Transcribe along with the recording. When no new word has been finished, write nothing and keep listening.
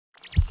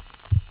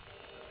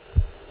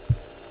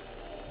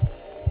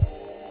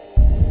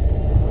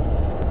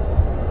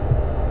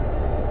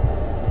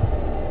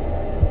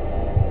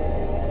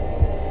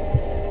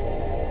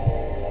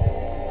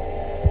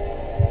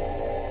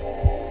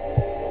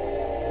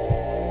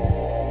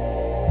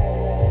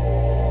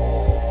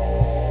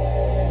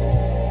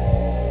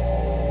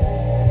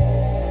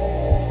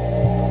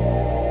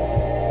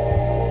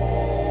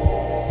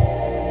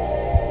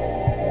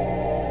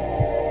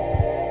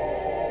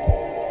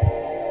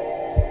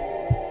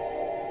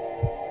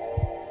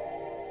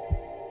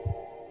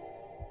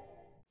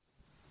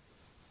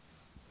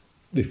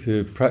if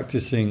you're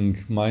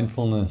practicing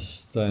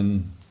mindfulness,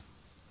 then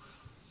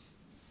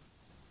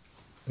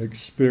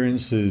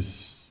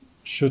experiences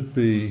should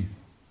be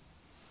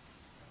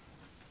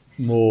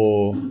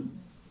more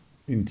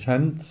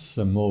intense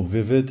and more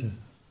vivid.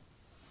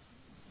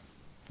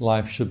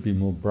 Life should be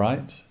more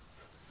bright.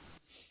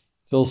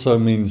 It also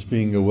means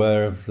being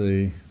aware of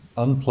the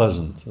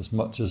unpleasant as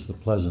much as the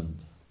pleasant.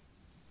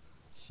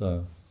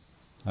 So,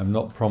 I'm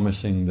not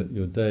promising that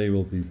your day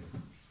will be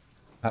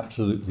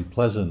absolutely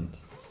pleasant.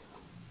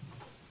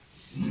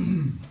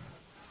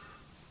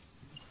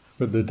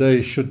 But the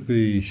day should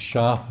be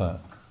sharper.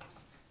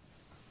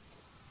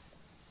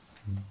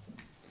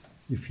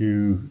 If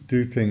you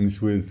do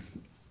things with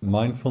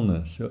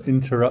mindfulness, you're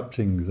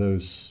interrupting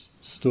those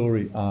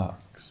story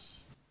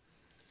arcs.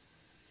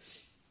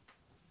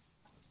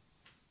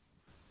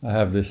 I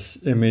have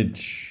this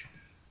image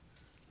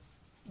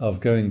of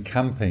going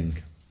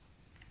camping,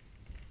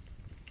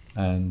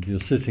 and you're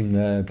sitting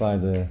there by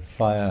the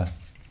fire,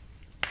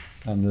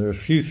 and there are a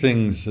few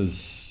things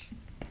as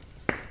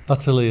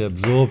utterly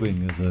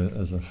absorbing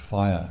as a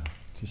fire.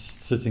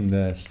 Just sitting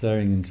there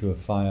staring into a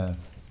fire.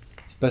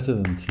 It's better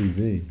than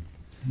TV.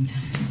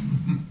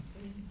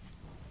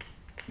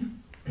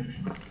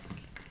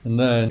 And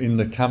then in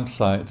the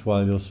campsite,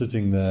 while you're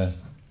sitting there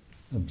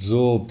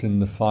absorbed in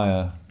the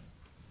fire,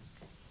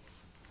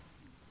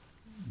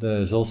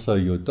 there's also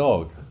your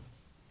dog.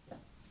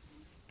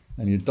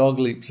 And your dog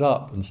leaps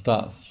up and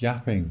starts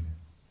yapping.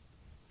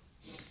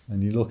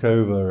 And you look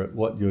over at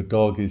what your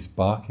dog is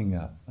barking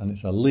at, and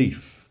it's a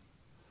leaf.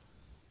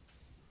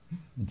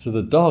 And to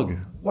the dog,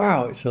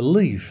 wow, it's a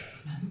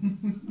leaf.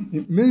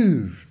 It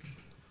moved.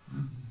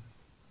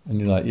 And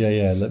you're like,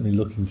 yeah, let me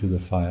look into the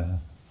fire.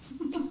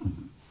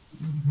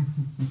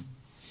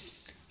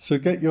 So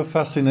get your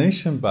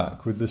fascination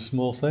back with the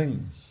small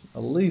things.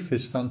 A leaf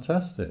is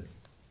fantastic.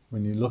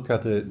 When you look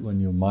at it, when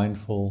you're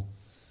mindful,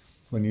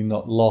 when you're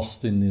not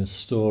lost in your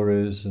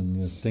stories and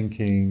your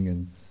thinking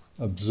and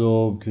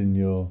absorbed in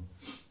your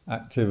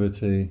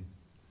activity.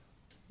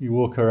 You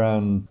walk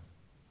around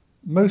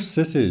most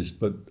cities,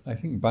 but I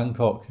think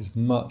Bangkok is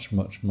much,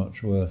 much,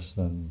 much worse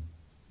than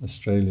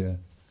Australia.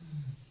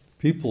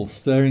 People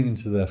staring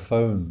into their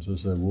phones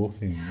as they're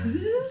walking,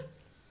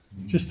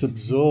 just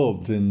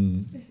absorbed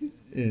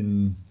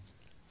in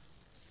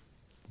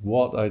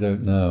what, I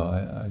don't know.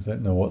 I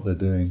don't know what they're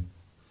doing.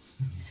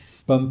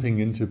 Bumping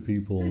into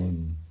people.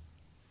 And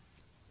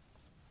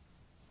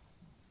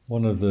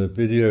one of the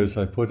videos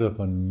I put up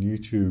on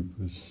YouTube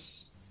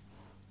was,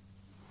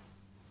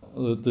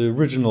 the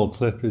original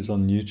clip is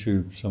on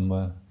YouTube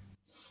somewhere,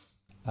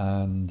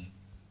 and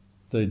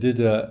they did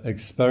an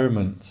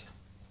experiment.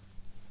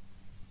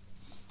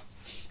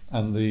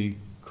 And the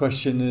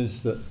question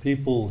is that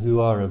people who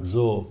are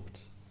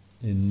absorbed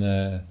in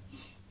their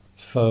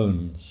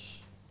phones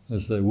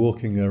as they're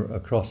walking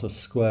across a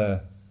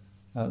square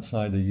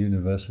outside a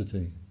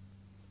university.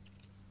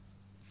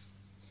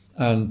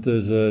 And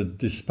there's a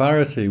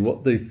disparity.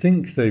 What they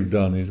think they've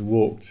done is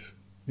walked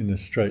in a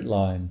straight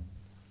line.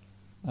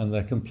 And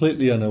they're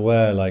completely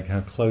unaware, like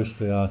how close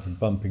they are to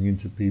bumping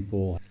into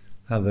people,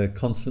 how they're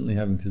constantly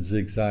having to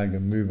zigzag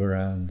and move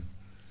around.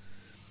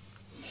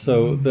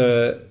 So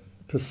their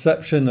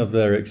perception of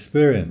their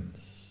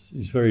experience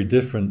is very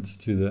different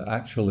to the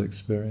actual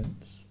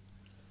experience.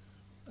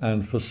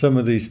 And for some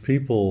of these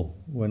people,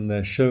 when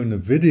they're shown a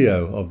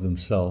video of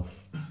themselves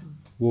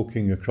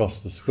walking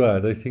across the square,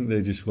 they think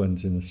they just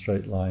went in a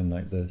straight line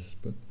like this,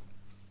 but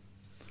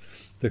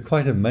they're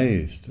quite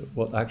amazed at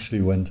what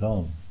actually went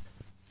on.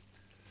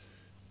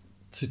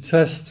 To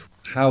test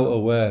how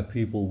aware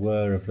people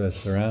were of their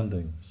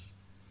surroundings,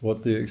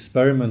 what the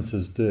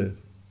experimenters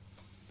did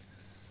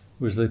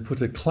was they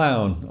put a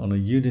clown on a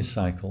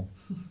unicycle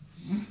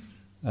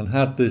and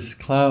had this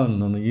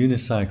clown on a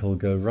unicycle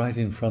go right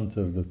in front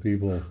of the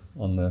people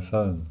on their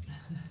phone.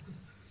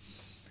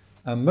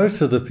 And most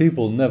of the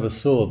people never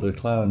saw the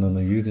clown on a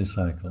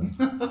unicycle.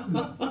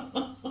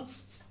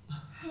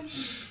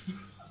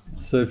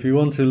 So if you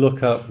want to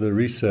look up the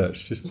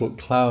research, just put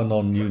clown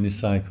on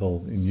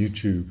unicycle in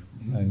YouTube,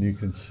 and you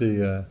can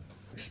see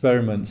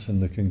experiments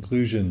and the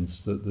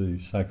conclusions that the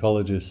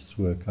psychologists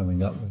were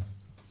coming up with.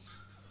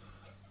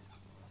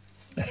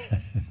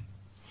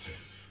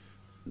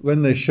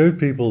 When they showed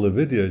people the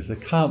videos, they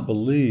can't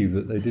believe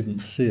that they didn't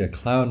see a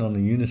clown on a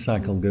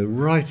unicycle go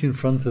right in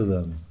front of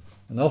them.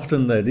 And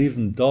often they'd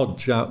even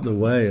dodge out the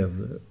way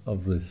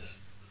of this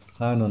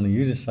clown on a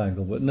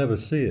unicycle, but never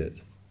see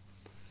it.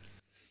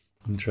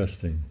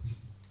 Interesting.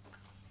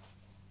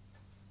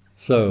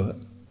 So,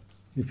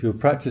 if you're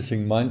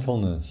practicing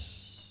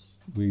mindfulness,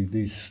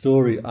 these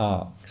story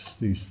arcs,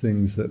 these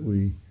things that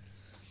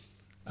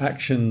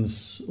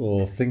actions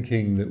or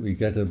thinking that we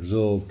get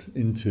absorbed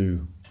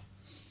into,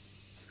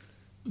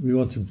 we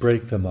want to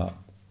break them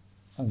up.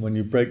 And when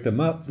you break them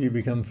up, you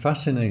become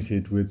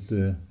fascinated with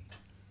the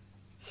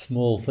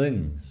small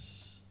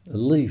things. A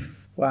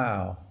leaf,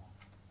 wow.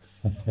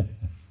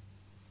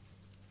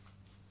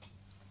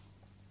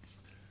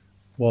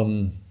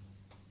 One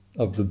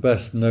of the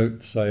best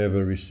notes I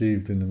ever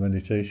received in a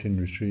meditation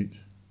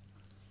retreat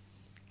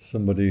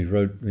somebody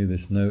wrote me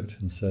this note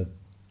and said,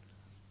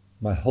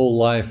 "My whole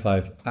life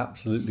I've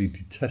absolutely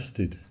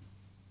detested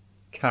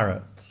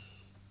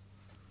carrots.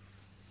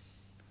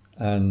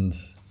 And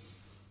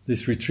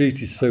this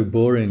retreat is so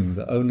boring,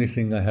 the only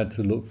thing I had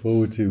to look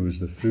forward to was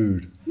the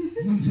food."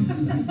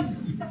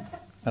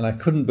 And I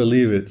couldn't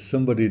believe it.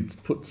 Somebody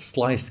had put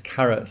sliced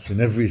carrots in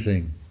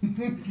everything.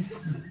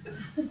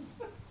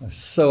 I was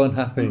so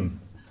unhappy.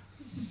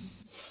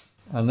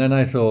 And then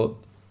I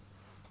thought,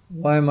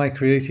 why am I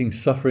creating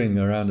suffering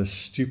around a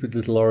stupid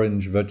little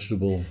orange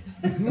vegetable?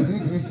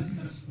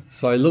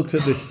 So I looked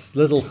at this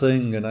little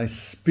thing and I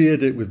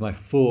speared it with my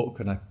fork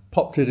and I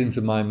popped it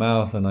into my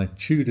mouth and I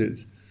chewed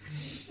it.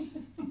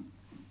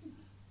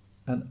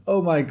 And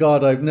oh my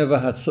God, I've never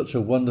had such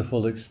a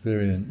wonderful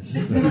experience.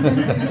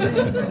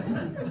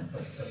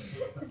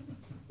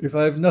 If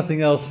I have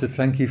nothing else to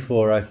thank you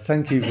for, I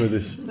thank you for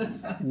this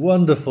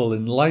wonderful,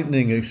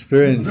 enlightening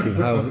experience of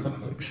how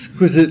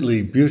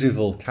exquisitely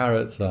beautiful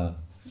carrots are.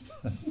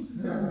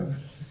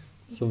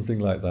 Something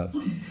like that.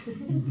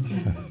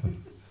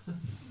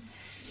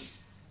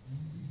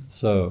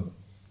 So,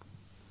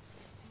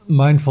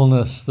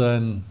 mindfulness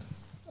then,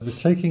 we're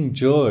taking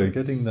joy,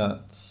 getting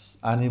that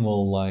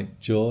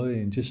animal-like joy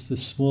in just the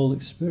small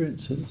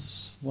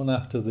experiences, one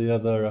after the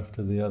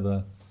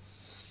other,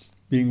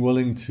 being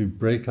willing to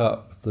break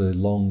up the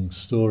long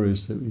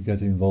stories that we get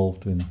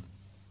involved in.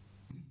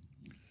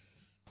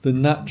 The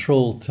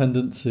natural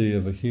tendency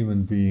of a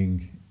human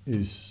being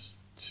is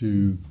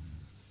to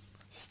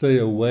stay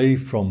away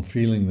from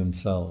feeling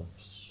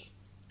themselves.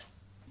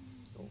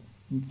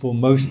 For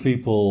most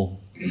people,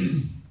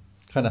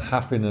 kind of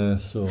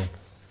happiness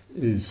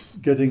is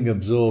getting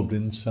absorbed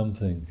in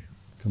something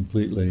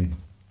completely.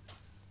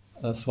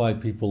 That's why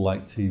people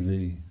like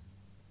TV.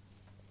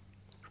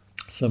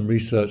 Some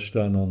research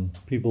done on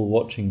people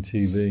watching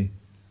TV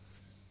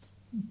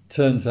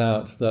turns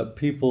out that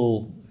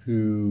people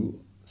who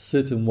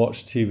sit and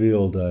watch TV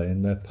all day,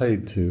 and they're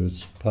paid to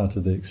as part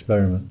of the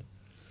experiment,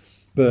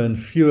 burn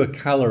fewer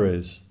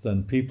calories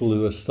than people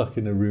who are stuck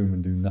in a room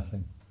and do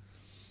nothing.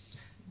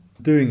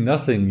 Doing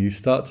nothing, you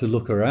start to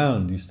look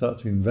around, you start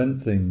to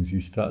invent things, you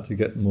start to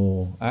get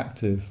more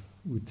active.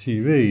 With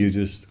TV, you're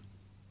just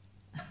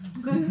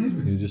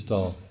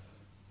off.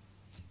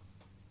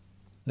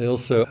 They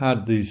also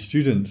had these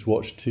students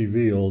watch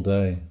TV all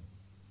day.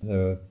 They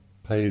were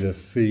paid a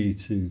fee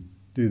to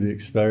do the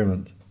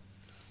experiment.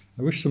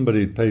 I wish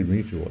somebody had paid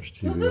me to watch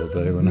TV all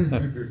day when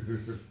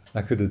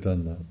I could have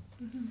done that.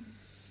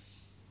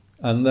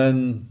 And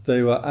then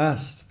they were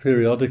asked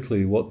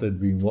periodically what they'd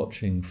been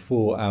watching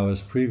 4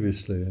 hours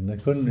previously, and they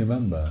couldn't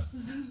remember.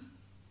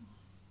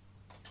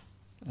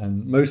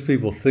 And most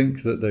people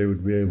think that they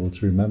would be able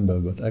to remember,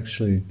 but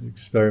actually the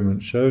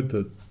experiment showed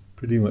that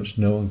pretty much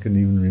no one can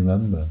even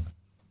remember.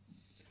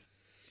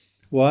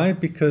 Why?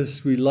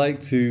 Because we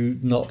like to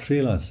not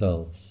feel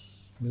ourselves.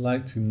 We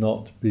like to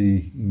not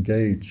be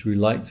engaged. We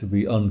like to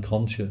be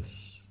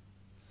unconscious.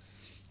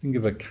 Think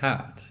of a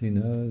cat,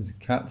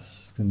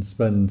 cats can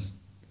spend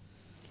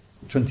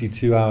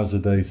 22 hours a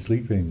day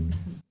sleeping.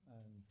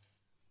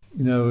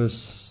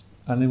 As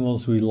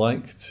animals, we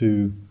like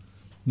to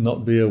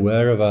not be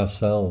aware of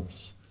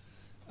ourselves.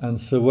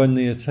 And so when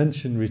the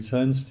attention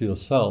returns to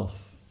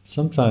yourself,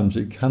 sometimes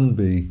it can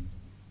be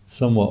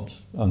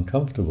somewhat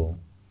uncomfortable.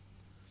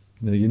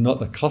 You're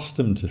not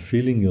accustomed to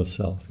feeling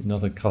yourself. You're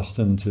not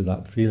accustomed to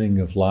that feeling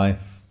of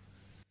life.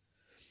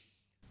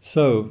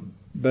 So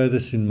bear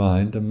this in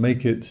mind and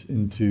make it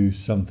into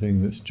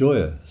something that's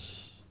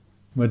joyous.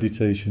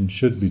 Meditation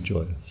should be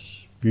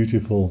joyous,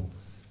 beautiful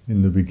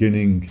in the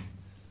beginning,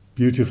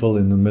 beautiful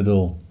in the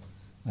middle,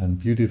 and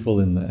beautiful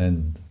in the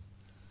end.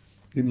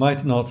 It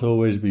might not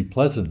always be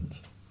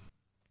pleasant.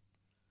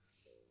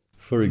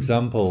 For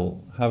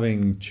example,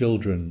 having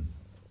children,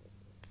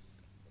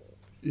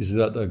 is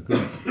that a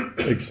good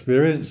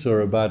experience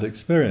or a bad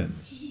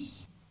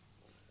experience?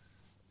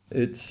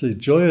 It's a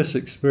joyous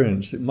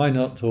experience. It might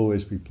not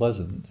always be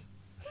pleasant.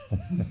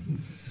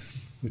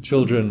 The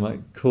children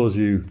might cause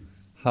you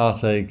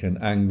heartache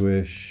and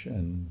anguish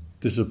and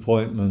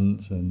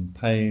disappointment and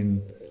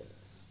pain,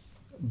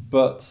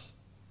 but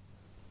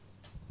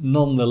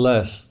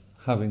nonetheless,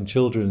 having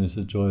children is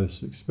a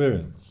joyous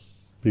experience,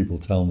 people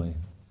tell me.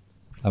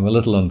 I'm a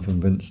little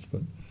unconvinced,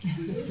 but...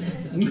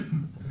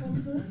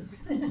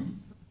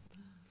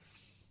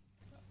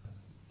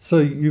 So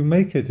you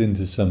make it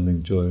into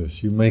something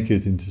joyous, you make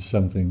it into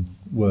something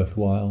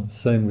worthwhile.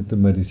 Same with the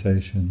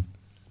meditation,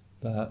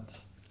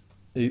 that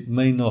it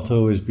may not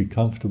always be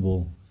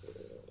comfortable.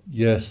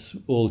 Yes,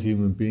 all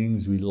human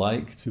beings, we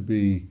like to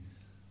be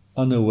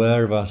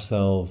unaware of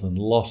ourselves and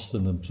lost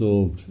and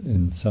absorbed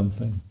in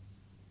something.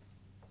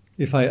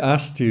 If I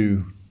asked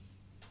you,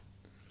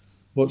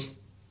 what's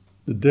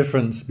the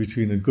difference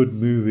between a good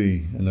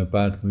movie and a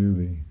bad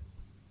movie?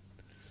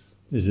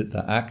 Is it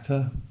the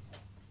actor?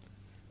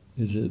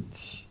 Is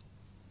it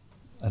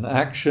an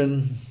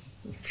action,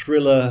 a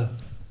thriller,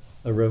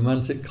 a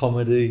romantic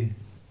comedy?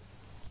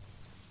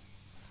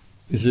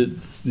 Is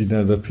it,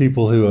 the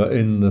people who are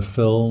in the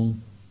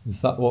film?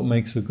 Is that what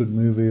makes a good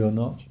movie or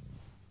not?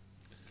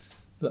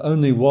 the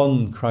only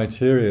one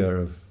criteria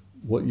of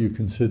what you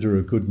consider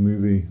a good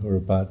movie or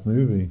a bad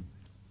movie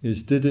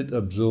is, did it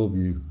absorb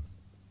you?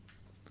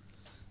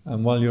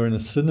 And while you're in a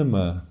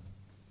cinema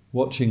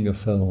watching a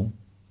film,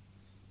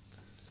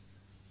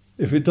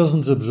 if it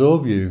doesn't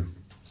absorb you,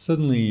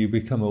 suddenly you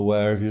become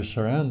aware of your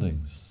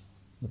surroundings.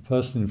 The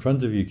person in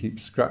front of you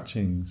keeps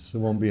scratching,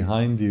 someone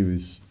behind you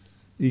is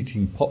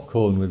eating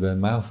popcorn with their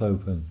mouth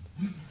open.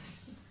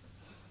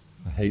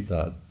 I hate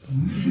that.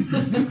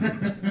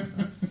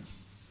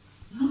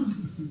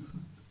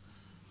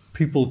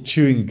 People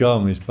chewing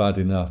gum is bad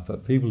enough,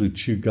 but people who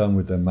chew gum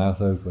with their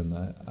mouth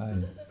open,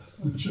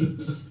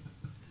 Chips.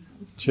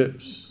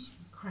 Chips.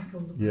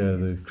 Crackle. Yeah,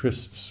 the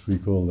crisps we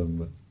call them.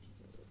 But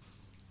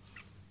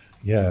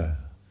yeah,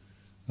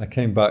 I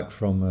came back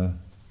from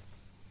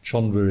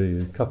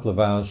Chonburi, a couple of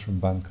hours from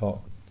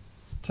Bangkok,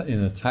 in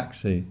a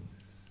taxi,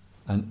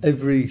 and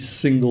every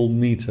single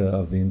meter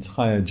of the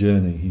entire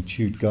journey he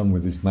chewed gum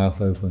with his mouth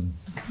open.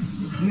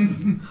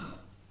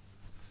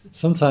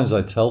 Sometimes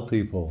I tell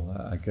people,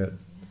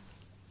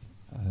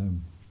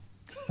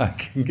 I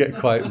can get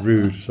quite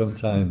rude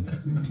sometimes.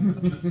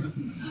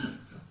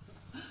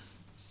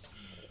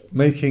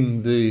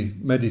 Making the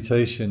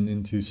meditation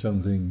into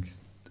something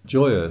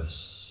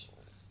joyous.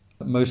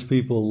 Most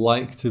people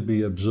like to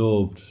be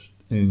absorbed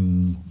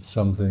in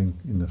something,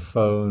 in a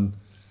phone,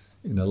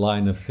 in a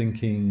line of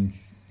thinking,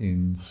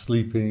 in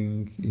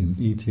sleeping, in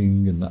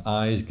eating, and the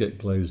eyes get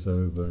glazed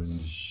over,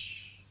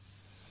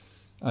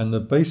 and they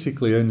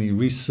basically only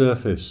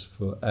resurface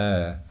for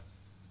air,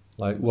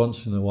 like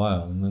once in a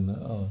while, and then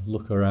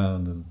look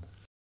around, and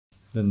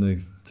then they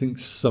think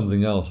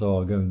something else,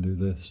 I'll go and do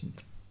this, and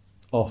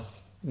off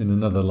in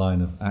another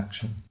line of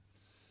action.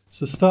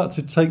 So start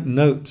to take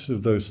note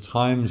of those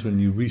times when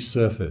you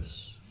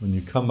resurface, when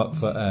you come up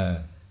for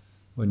air,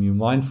 when your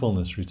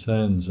mindfulness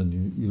returns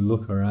and you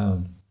look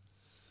around.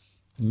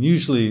 And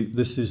usually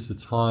this is the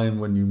time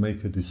when you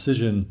make a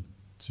decision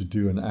to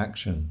do an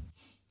action.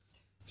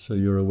 So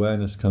your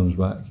awareness comes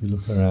back, you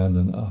look around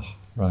and,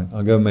 right,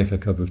 I'll go make a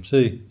cup of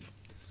tea.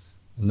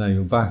 And now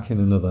you're back in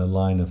another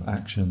line of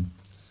action.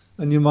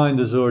 And your mind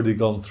has already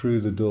gone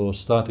through the door,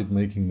 started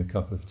making the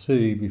cup of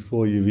tea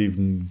before you've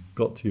even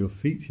got to your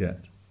feet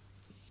yet.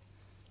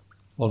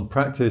 One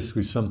practice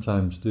we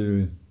sometimes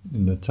do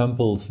in the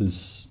temples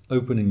is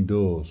opening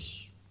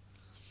doors.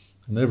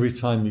 And every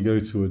time you go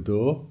to a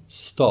door,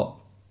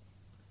 stop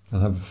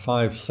and have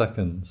 5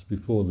 seconds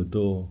before the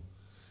door.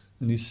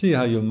 And you see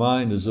how your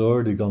mind has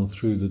already gone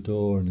through the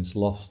door and is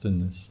lost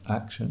in this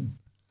action.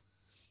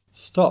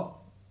 Stop.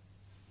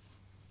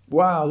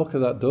 Wow, look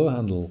at that door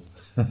handle.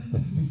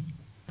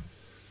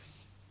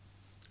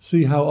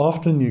 See how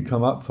often you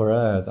come up for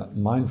air, that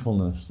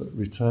mindfulness that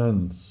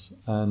returns,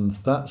 and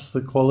that's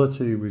the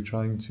quality we're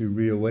trying to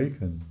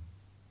reawaken.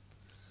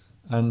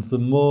 And the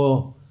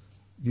more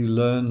you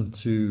learn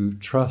to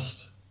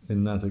trust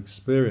in that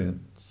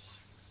experience,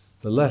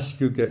 the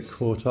less you get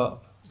caught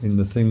up in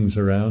the things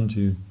around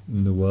you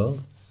in the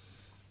world,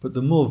 but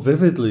the more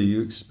vividly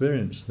you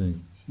experience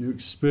things. You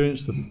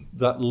experience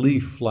that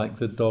leaf like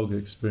the dog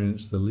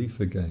experienced the leaf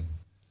again.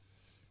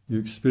 You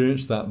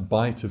experience that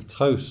bite of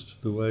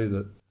toast the way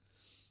that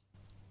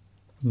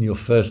in your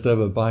first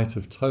ever bite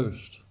of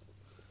toast.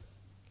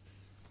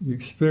 You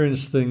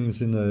experience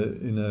things in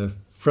a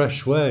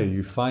fresh way.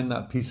 You find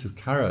that piece of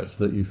carrot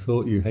that you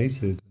thought you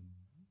hated.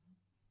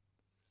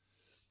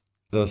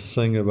 I was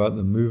saying about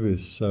the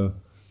movies, so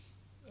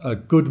a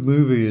good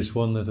movie is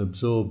one that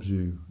absorbs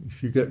you.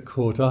 If you get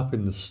caught up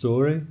in the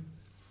story,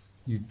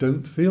 you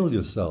don't feel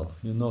yourself.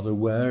 You're not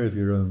aware of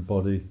your own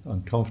body,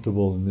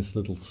 uncomfortable in this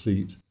little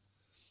seat,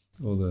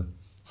 or the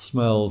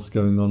smells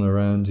going on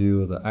around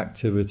you, or the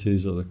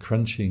activities, or the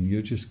crunching.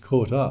 You're just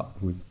caught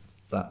up with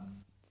that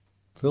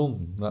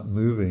film, that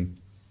movie.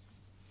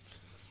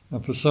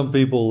 And for some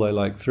people they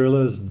like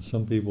thrillers, and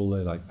some people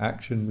they like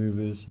action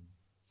movies.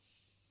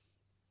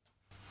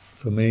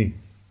 For me,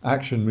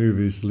 action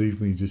movies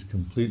leave me just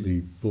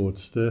completely bored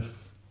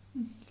stiff.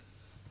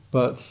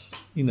 But,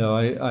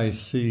 I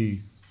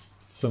see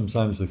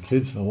sometimes the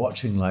kids are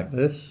watching like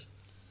this.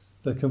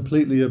 They're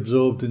completely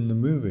absorbed in the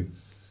movie.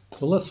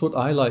 Well, that's what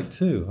I like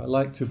too. I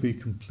like to be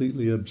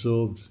completely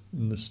absorbed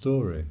in the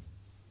story.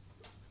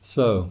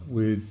 So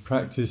we're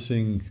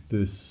practicing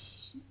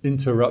this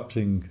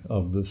interrupting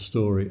of the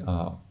story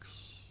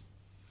arcs.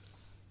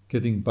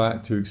 Getting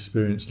back to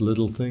experience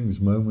little things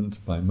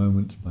moment by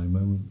moment by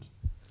moment.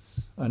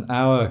 An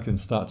hour can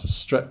start to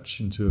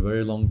stretch into a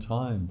very long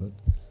time, but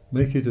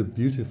make it a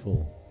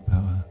beautiful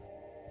hour.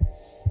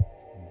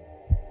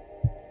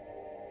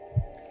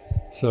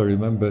 So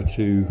remember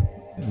to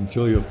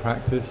enjoy your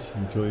practice,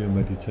 enjoy your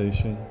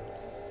meditation.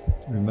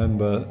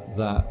 Remember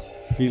that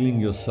feeling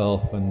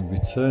yourself and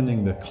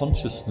returning the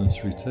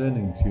consciousness,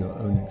 returning to your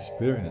own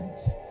experience,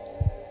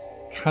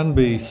 can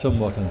be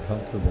somewhat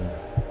uncomfortable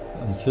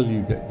until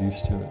you get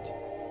used to it.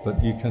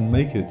 But you can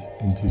make it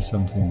into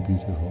something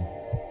beautiful.